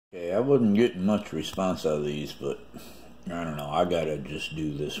Okay, I wasn't getting much response out of these, but I don't know. I gotta just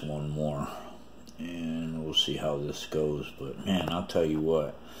do this one more, and we'll see how this goes. But man, I'll tell you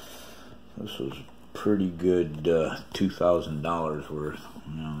what, this was pretty good. $2,000 worth.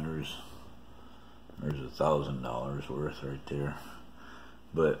 You know, there's $1,000 worth right there.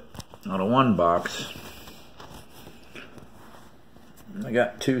 But out of one box, I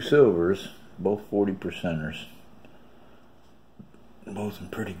got two silvers, both 40%ers. Both in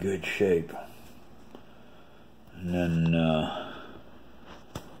pretty good shape. And then I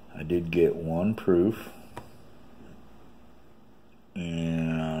did get one proof.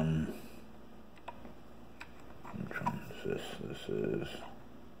 And which one is this? This is,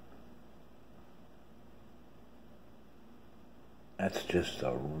 that's just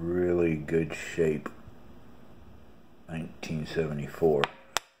a really good shape 1974.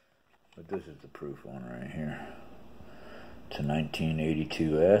 But this is the proof one right here. It's a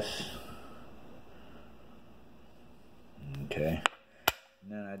 1982S. Okay. And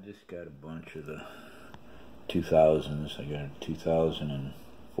then I just got a bunch of the 2000s. I got a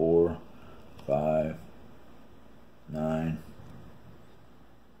 2004, 5, 9,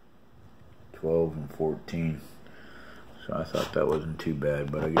 12, and 14. So I thought that wasn't too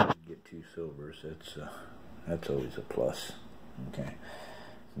bad, but I get two silvers. That's always a plus. Okay.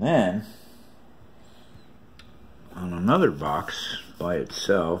 Then on another box by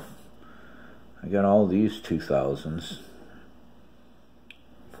itself, I got all these 2000s,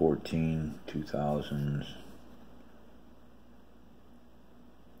 14, 2000s,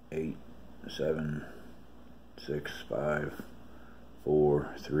 8, 7, 6, 5,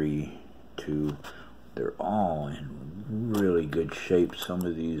 4, 3, 2. They're all in really good shape. Some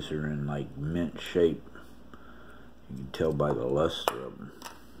of these are in like mint shape. You can tell by the luster of them,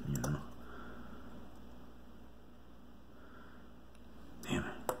 you know. Damn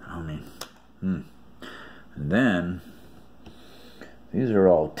it. I mean, And then, these are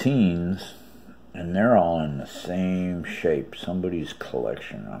all teens, and they're all in the same shape. Somebody's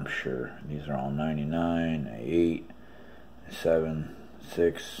collection, I'm sure. These are all 99, 8, 7,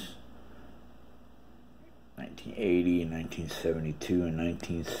 6, 1980, 1972, and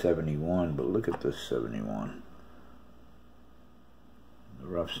 1971. But look at this 71. The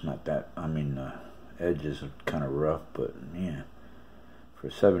rough's not that, I mean, the edges are kind of rough, but man,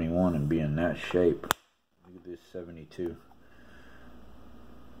 for 71 and being that shape, look at this 72.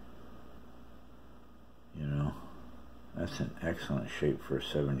 You know, that's an excellent shape for a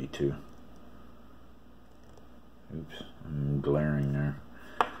 72. Oops, I'm glaring there.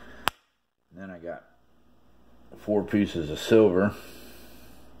 And then I got 4 pieces of silver.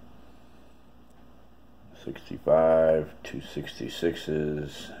 65, 2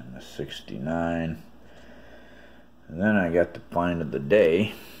 66s, and a 69. And then I got the find of the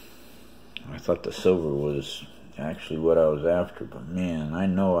day. I thought the silver was actually what I was after, but man, I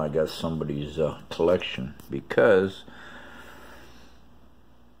know I got somebody's collection, because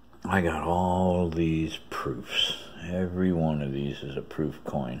I got all these proofs. Every one of these is a proof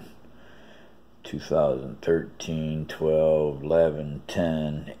coin. 2013, 12, 11,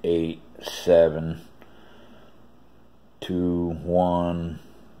 10, 8, 7, 2, 1,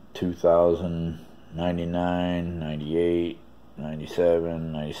 2000, 99, 98,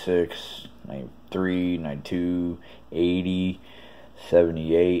 97, 96, 93, 92, 80,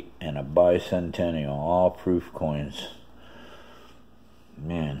 78, and a bicentennial, all proof coins.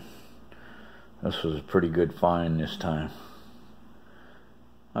 Man, this was a pretty good find this time.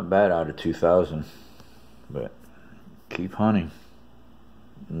 Not bad out of 2,000, but keep hunting.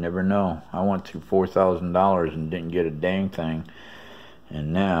 You never know. I went through $4,000 and didn't get a dang thing,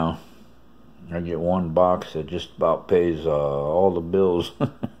 and now I get one box that just about pays all the bills,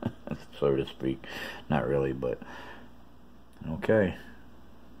 so to speak. Not really, but okay.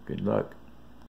 Good luck.